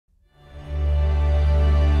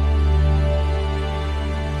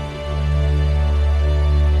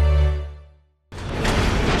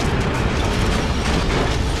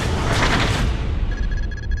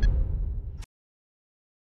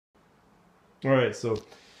Alright, so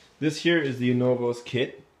this here is the Anovos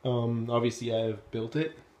kit. Obviously I've built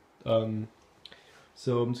it.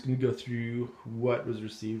 So I'm just going to go through what was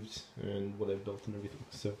received and what I've built and everything.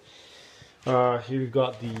 So here we've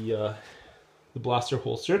got the blaster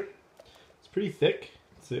holster. It's pretty thick.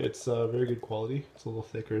 It's very good quality. It's a little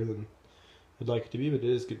thicker than I'd like it to be, but it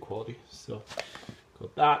is good quality. So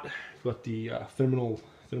got that. Got the thermal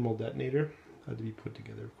detonator. Had to be put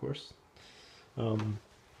together, of course.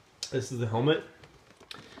 This is the helmet,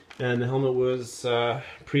 and the helmet was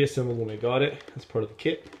pre-assembled when I got it as part of the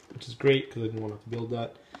kit, which is great because I didn't want to have to build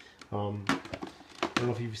that. I don't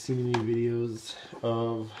know if you've seen any videos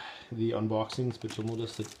of the unboxings, but you'll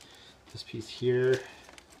notice that this piece here,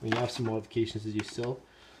 I mean, you have some modifications as you still,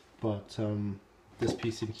 but this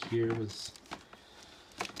piece in here was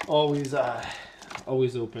always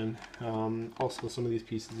open. Also, some of these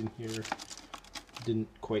pieces in here didn't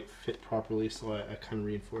quite fit properly, so I kind of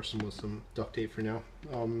reinforced them with some duct tape for now.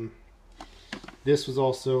 This was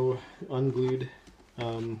also unglued,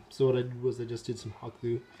 so what I did was I just did some hot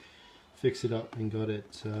glue, fixed it up, and got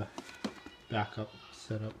it back up,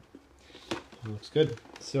 set up. It looks good.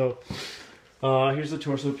 So here's the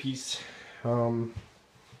torso piece. I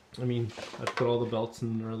mean, I put all the belts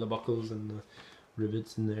and or the buckles and the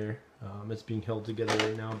rivets in there. It's being held together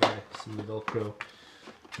right now by some of the velcro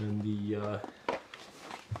and the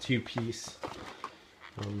two-piece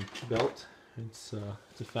belt. It's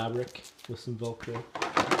a fabric with some velcro.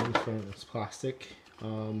 In front it's plastic.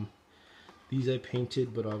 These I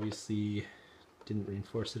painted, but obviously didn't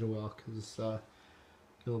reinforce it well because a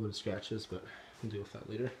little bit of scratches, but we'll deal with that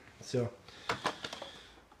later. So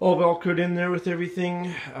all velcroed in there with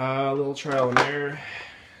everything. A little trial and error.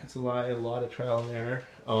 It's a lot of trial and error.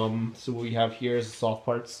 So what we have here is the soft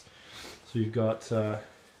parts. So you've got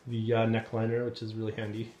the neck liner, which is really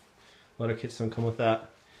handy. A lot of kits don't come with that.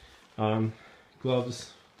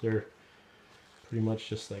 Gloves, they're pretty much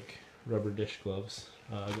just like rubber dish gloves.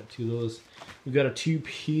 I got two of those. We've got a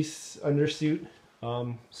two-piece undersuit,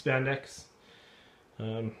 spandex.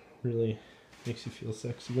 Really makes you feel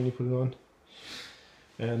sexy when you put it on.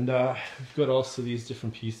 And we've got also these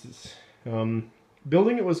different pieces.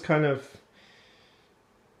 Building it was kind of,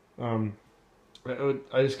 I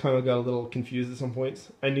just kind of got a little confused at some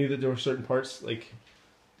points. I knew that there were certain parts, like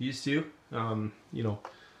these two, you know,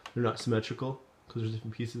 they're not symmetrical because there's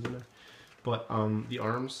different pieces in there. But the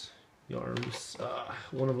arms,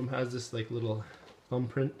 one of them has this like little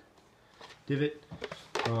thumbprint divot.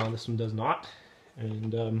 This one does not.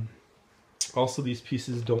 And also these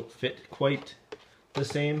pieces don't fit quite the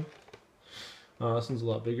same. This one's a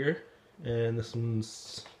lot bigger, and this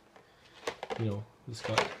one's, you know, it's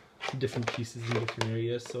got different pieces in different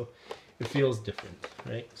areas, so it feels different,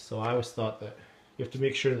 right? So I always thought that you have to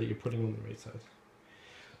make sure that you're putting them on the right size.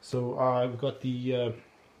 So I've got the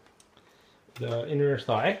inner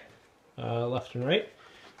thigh, left and right.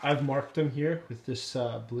 I've marked them here with this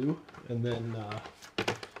blue and then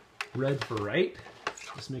red for right.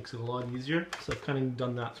 This makes it a lot easier. So I've kind of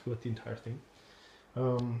done that throughout the entire thing.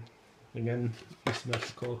 Again,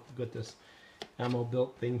 asymmetrical. We've got this ammo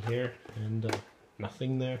built thing here and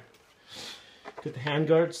nothing there. Got the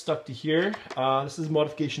handguard stuck to here. This is a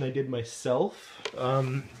modification I did myself.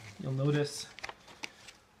 You'll notice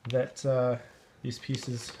that these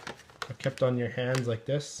pieces are kept on your hands like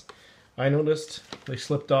this. I noticed they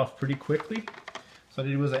slipped off pretty quickly. So what I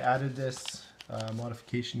did was I added this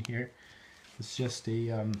modification here. It's just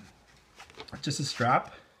a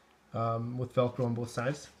strap with Velcro on both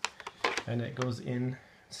sides, and it goes in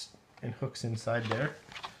and hooks inside there.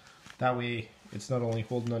 That way it's not only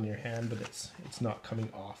holding on your hand, but it's not coming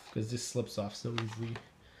off, because this slips off so easily.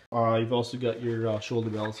 You've also got your shoulder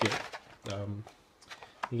bells here.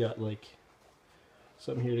 You got like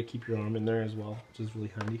something here to keep your arm in there as well, which is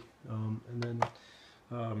really handy. And then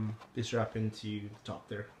they strap into the top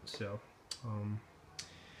there. So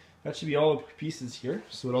that should be all the pieces here.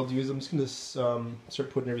 So what I'll do is I'm just going to start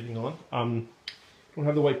putting everything on. Don't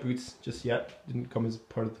have the white boots just yet. Didn't come as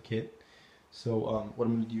part of the kit. So what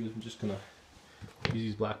I'm going to do is I'm just going to use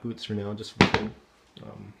these black boots for now, just for fun.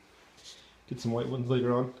 Get some white ones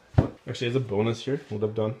later on. Actually, as a bonus here, what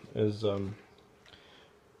I've done is I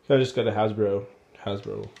just got a Hasbro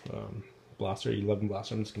blaster, 11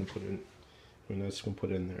 blaster. I'm just going to put it in. I'm just going to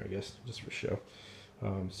put it in there, I guess, just for show.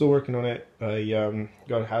 Still working on it. I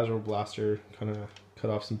got a Hasbro blaster, kind of cut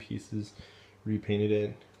off some pieces, repainted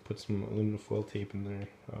it, put some aluminum foil tape in there.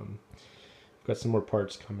 Got some more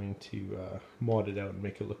parts coming to mod it out and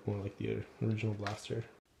make it look more like the original blaster.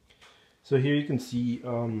 So here you can see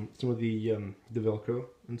some of the Velcro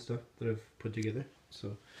and stuff that I've put together.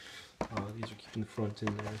 So These are keeping the front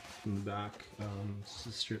in there from the back. This is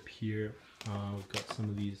a strip here. We've got some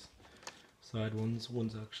of these side ones.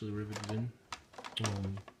 One's actually riveted in,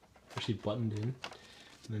 actually buttoned in.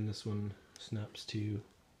 And then this one snaps to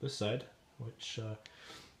this side, which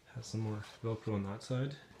has some more Velcro on that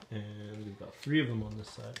side. And we've got 3 of them on this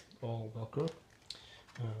side, all Velcro.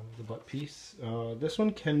 The butt piece. This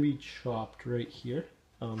one can be chopped right here,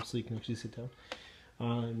 so you can actually sit down.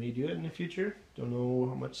 I may do it in the future. Don't know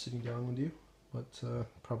how much sitting down will do, but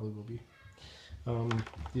probably will be.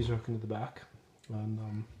 These are hooking to the back,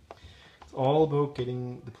 and it's all about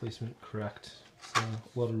getting the placement correct. So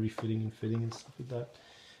a lot of refitting and fitting and stuff like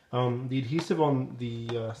that. The adhesive on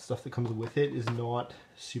the stuff that comes with it is not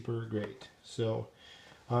super great. So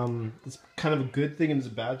it's kind of a good thing and it's a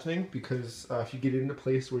bad thing, because if you get it in a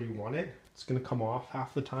place where you want it, it's going to come off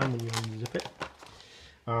half the time when you unzip it.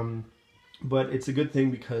 But it's a good thing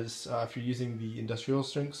because if you're using the industrial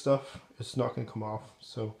strength stuff, it's not going to come off.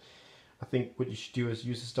 So I think what you should do is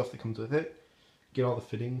use the stuff that comes with it, get all the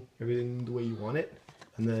fitting, everything the way you want it,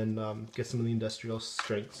 and then get some of the industrial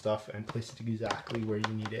strength stuff and place it exactly where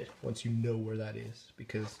you need it once you know where that is,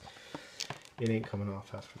 because it ain't coming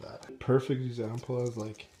off after that. Perfect example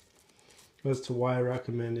as to why I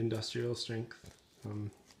recommend industrial strength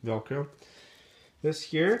Velcro. This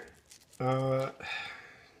here,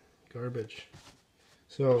 garbage.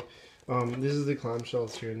 So this is the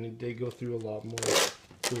clamshells here, and they go through a lot more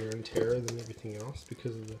wear and tear than everything else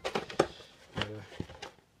because of the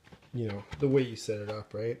you know, the way you set it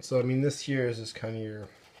up, right? So I mean, this here is just kind of your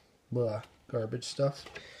garbage stuff.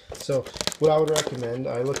 So what I would recommend,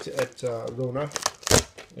 I looked at Rona.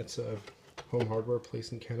 It's a home hardware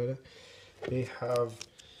place in Canada. They have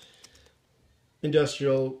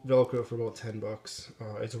industrial Velcro for about 10 bucks.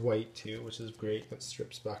 It's white too, which is great. It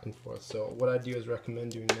strips back and forth. So what I do is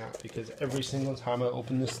recommend doing that, because every single time I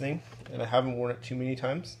open this thing, and I haven't worn it too many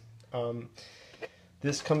times,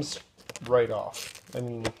 this comes right off. I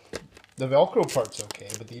mean, the Velcro part's okay,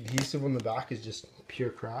 but the adhesive on the back is just pure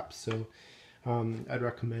crap. So I'd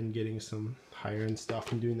recommend getting some higher end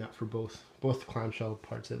stuff and doing that for both clamshell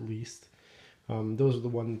parts at least. Those are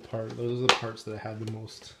the parts that I had the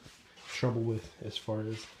most trouble with as far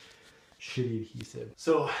as shitty adhesive.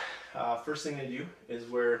 So first thing I do is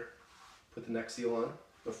put the neck seal on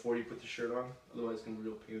before you put the shirt on, otherwise it's gonna be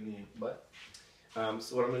real pain in the butt.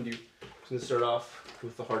 So what I'm gonna do, I'm gonna start off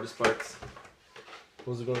with the hardest parts.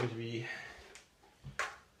 Those are going to be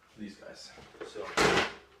these guys. So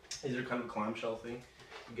these are kind of a clamshell thing.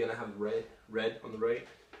 You're gonna have red on the right.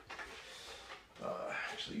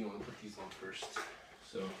 Actually, you want to put these on first.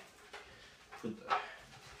 So put the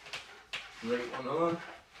right one on.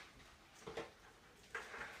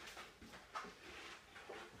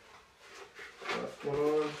 Left one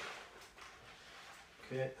on.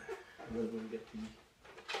 Okay, and then we're going to get the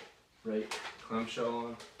right clamshell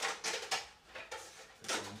on.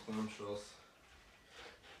 Clamshells.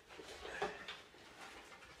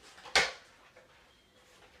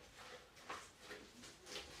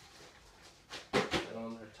 Get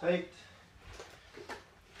on there tight.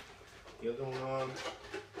 The other one on.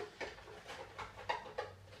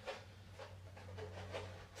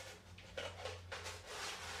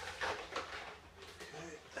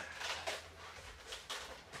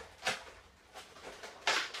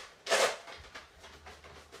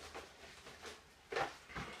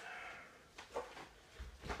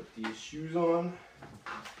 These shoes on. I'm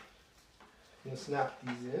going to snap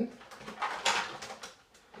these in.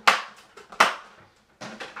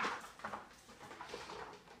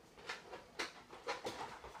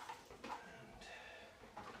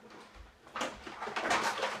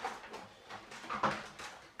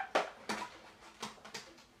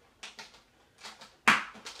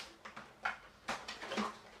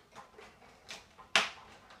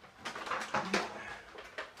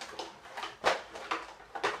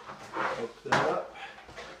 Hook that up,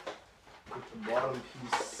 put the bottom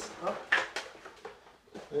piece up,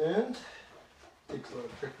 and it takes a lot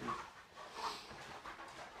of trickery.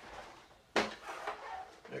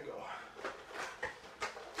 There you go.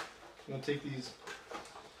 I'm going to take these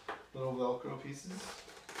little Velcro pieces,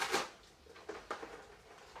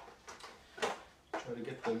 try to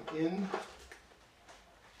get them in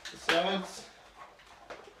the sides.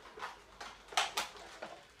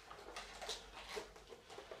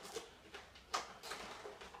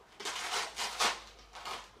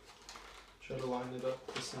 Try to line it up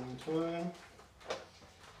at the same time.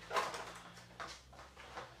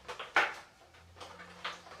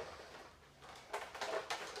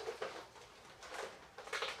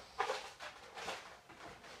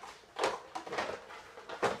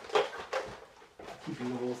 Keep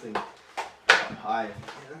keeping the whole thing up high if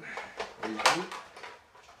you can.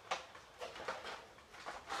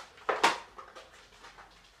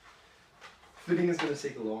 Fitting is going to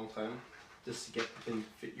take a long time just to get the thing to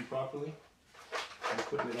fit you properly. I'm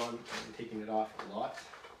putting it on and taking it off a lot.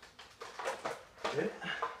 Okay.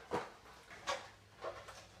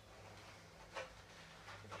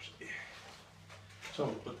 So I'm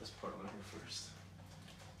going to put this part on here first.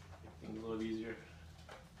 Make things a little easier.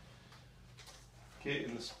 Okay,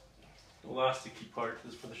 and this elasticy part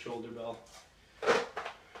is for the shoulder bell.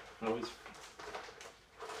 I always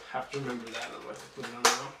have to remember that, otherwise I put it on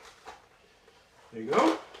now. There you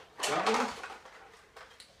go, that one.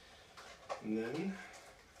 And then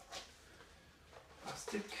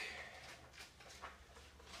plastic.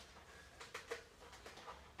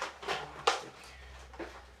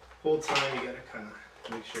 Whole time you gotta kind of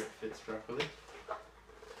make sure it fits properly.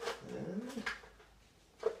 And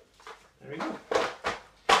there we go.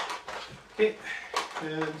 Okay,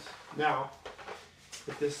 and now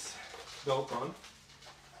with this belt on,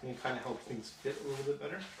 you can kind of help things fit a little bit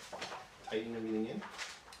better. Tighten everything in.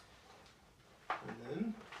 And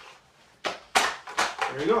then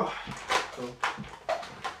there we go. So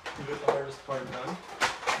we got the hardest part done.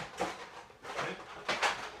 Okay.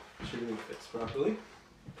 Make sure everything fits properly.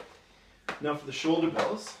 Now for the shoulder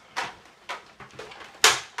bells.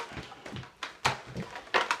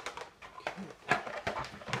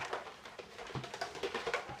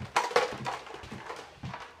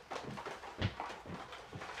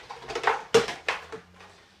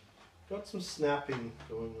 Got some snapping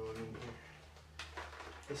going on in here.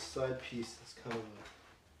 This side piece is kind of a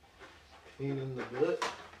pain in the butt.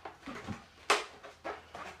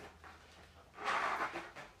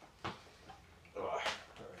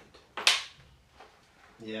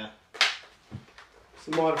 Yeah,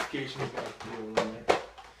 some modifications got to do in there.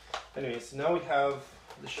 Anyway, so now we have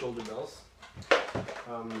the shoulder bells.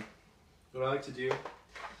 What I like to do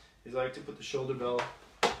is I like to put the shoulder bell,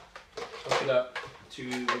 hook it up to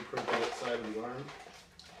the appropriate side of the arm.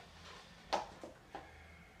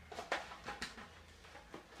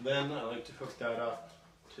 Then I like to hook that up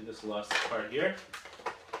to this last part here.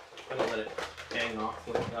 I don't let it hang off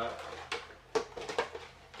like that.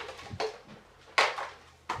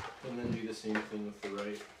 And then do the same thing with the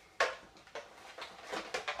right.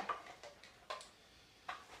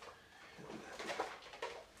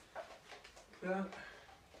 Like that.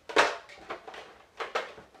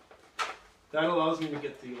 That allows me to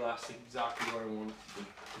get the elastic exactly where I want it to be.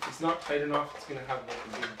 If it's not tight enough, it's going to have like a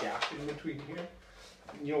big gap in between here.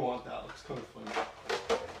 You don't want that, it looks kind of funny.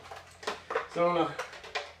 So I'm going to,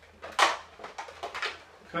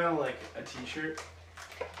 kind of like a t-shirt,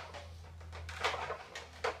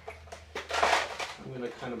 I'm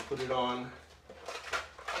going to kind of put it on,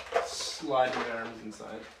 slide my arms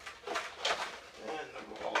inside, and I'll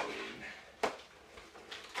go all the way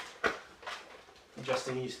in.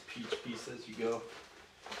 Adjusting each piece as you go.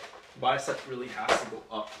 Bicep really has to go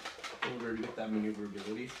up in order to get that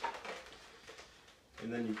maneuverability.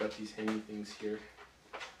 And then you've got these hanging things here,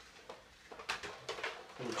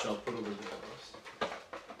 which I'll put over the elbows.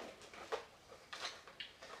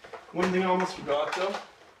 One thing I almost forgot though,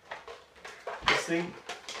 this thing,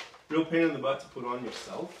 real pain in the butt to put on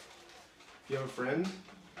yourself. If you have a friend,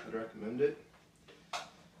 I'd recommend it.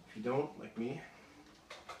 If you don't, like me,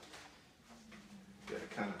 you gotta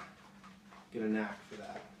kind of get a knack for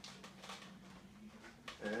that.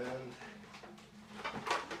 And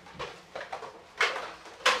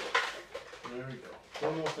there we go.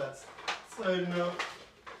 Don't know if that's side enough.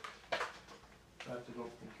 In fact, I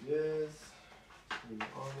don't think it is. Maybe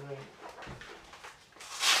on right.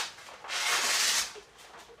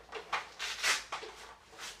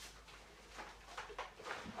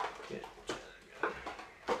 Okay.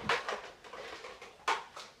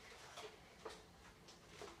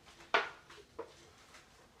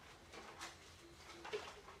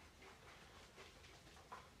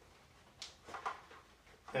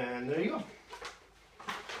 And there you go. On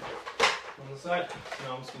the side. So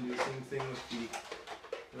now I'm just going to do the same thing with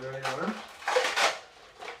the right arm.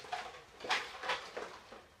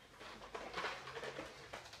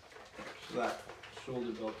 So that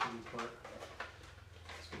shoulder belt in part.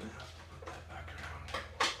 Just going to have to put that back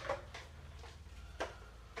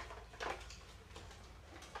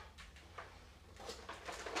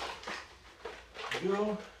around.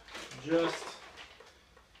 Go. Just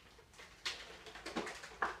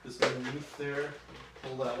this underneath there.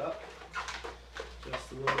 Pull that up.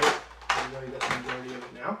 Just a little bit. You know you got the majority of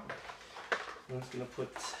it now. I'm just going to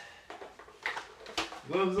put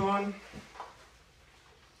gloves on.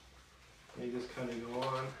 They just kind of go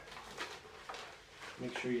on.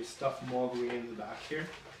 Make sure you stuff them all the way in the back here.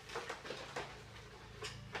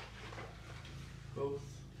 Both.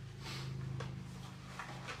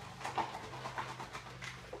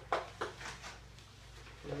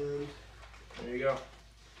 And there you go.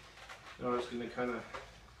 Now I'm just going to kind of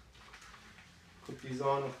put these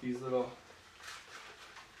on with these little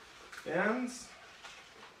bands.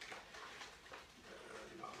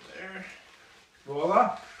 And on there.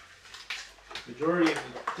 Voila! Majority of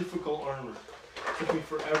the difficult armor. It took me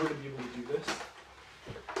forever to be able to do this.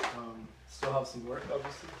 Still have some work,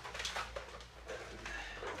 obviously.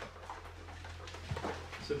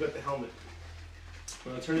 So I've got the helmet.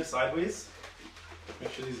 I'm going to turn it sideways.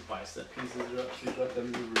 Make sure these bicep pieces are up so you've got the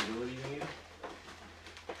maneuverability you need.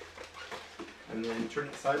 And then turn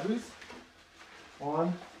it sideways.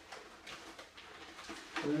 On.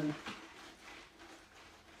 In.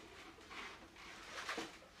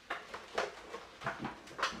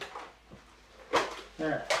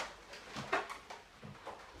 There.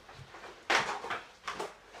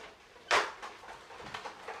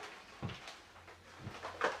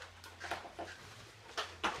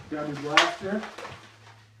 Grab your blaster.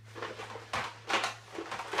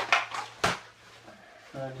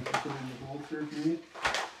 And you can put it in the holster if you need.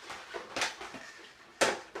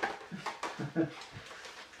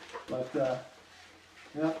 But,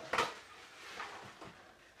 yeah.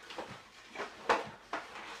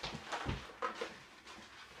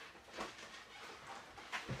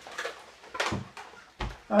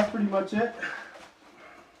 That's pretty much it.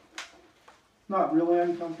 Not really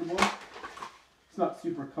uncomfortable. It's not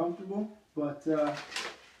super comfortable, but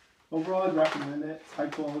overall I'd recommend it. It's high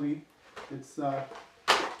quality. It's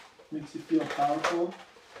makes you feel powerful.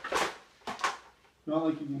 Not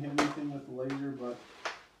like you can hit anything with a laser, but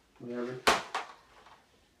whatever.